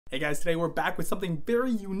Hey guys, today we're back with something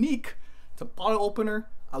very unique. It's a bottle opener,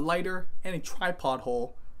 a lighter, and a tripod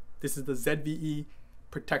hole. This is the ZVE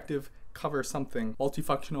protective cover something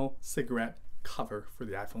multifunctional cigarette cover for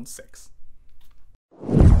the iPhone 6.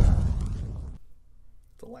 It's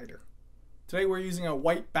a lighter. Today we're using a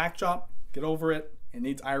white backdrop. Get over it. It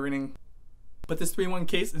needs ironing. But this 3-in-1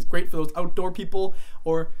 case is great for those outdoor people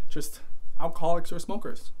or just alcoholics or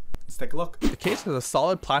smokers. Let's take a look. The case has a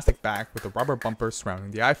solid plastic back with a rubber bumper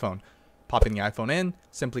surrounding the iPhone. Popping the iPhone in,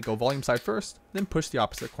 simply go volume side first, then push the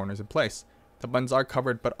opposite corners in place. The buttons are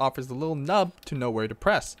covered but offers a little nub to know where to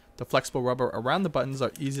press. The flexible rubber around the buttons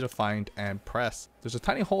are easy to find and press. There's a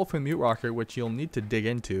tiny hole for the mute rocker which you'll need to dig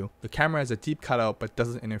into. The camera has a deep cutout but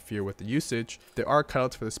doesn't interfere with the usage. There are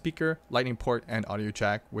cutouts for the speaker, lightning port, and audio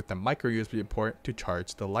jack with the micro USB port to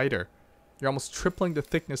charge the lighter. You're almost tripling the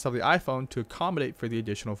thickness of the iPhone to accommodate for the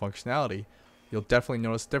additional functionality. You'll definitely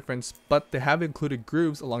notice a difference, but they have included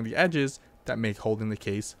grooves along the edges that make holding the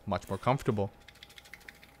case much more comfortable.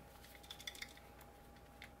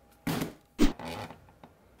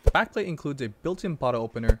 The backplate includes a built-in bottle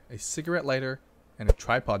opener, a cigarette lighter, and a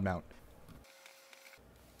tripod mount.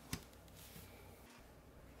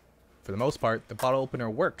 For the most part, the bottle opener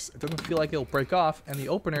works. It doesn't feel like it'll break off, and the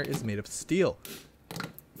opener is made of steel.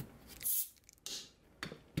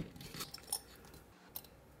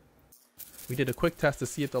 We did a quick test to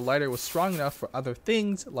see if the lighter was strong enough for other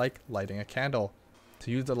things like lighting a candle.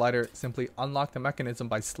 To use the lighter, simply unlock the mechanism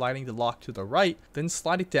by sliding the lock to the right, then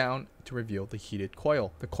slide it down to reveal the heated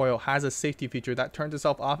coil. The coil has a safety feature that turns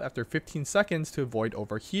itself off after 15 seconds to avoid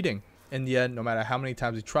overheating. In the end, no matter how many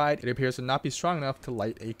times we tried, it appears to not be strong enough to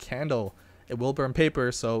light a candle. It will burn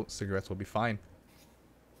paper, so cigarettes will be fine.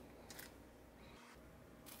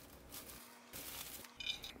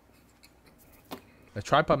 The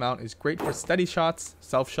tripod mount is great for steady shots,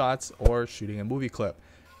 self shots, or shooting a movie clip.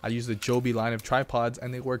 I use the Joby line of tripods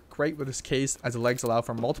and they work great with this case as the legs allow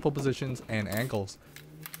for multiple positions and angles.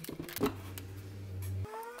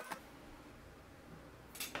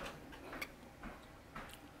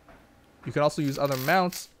 You can also use other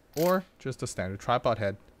mounts or just a standard tripod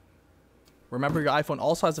head. Remember, your iPhone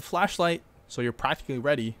also has a flashlight, so you're practically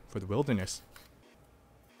ready for the wilderness.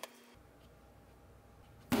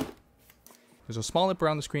 There's a small lip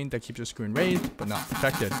around the screen that keeps your screen raised but not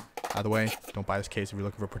protected. By the way, don't buy this case if you're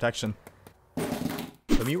looking for protection.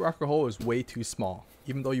 The mute rocker hole is way too small.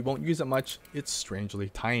 Even though you won't use it much, it's strangely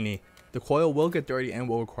tiny. The coil will get dirty and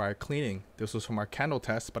will require cleaning. This was from our candle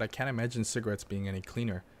test, but I can't imagine cigarettes being any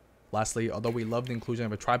cleaner. Lastly, although we love the inclusion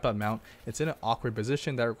of a tripod mount, it's in an awkward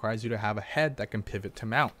position that requires you to have a head that can pivot to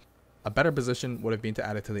mount. A better position would have been to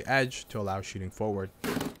add it to the edge to allow shooting forward.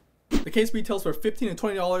 The case retails for $15 to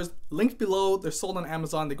 $20. Linked below. They're sold on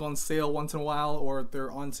Amazon. They go on sale once in a while, or they're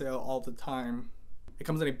on sale all the time. It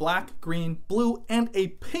comes in a black, green, blue, and a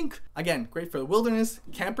pink. Again, great for the wilderness,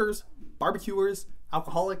 campers, barbecuers,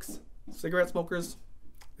 alcoholics, cigarette smokers.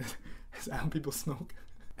 Is that how people smoke?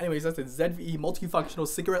 Anyways, that's the ZVE Multifunctional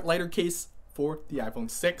Cigarette Lighter Case for the iPhone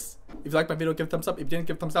 6. If you liked my video, give a thumbs up. If you didn't,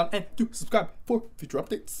 give a thumbs down. And do subscribe for future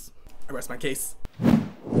updates. I rest my case.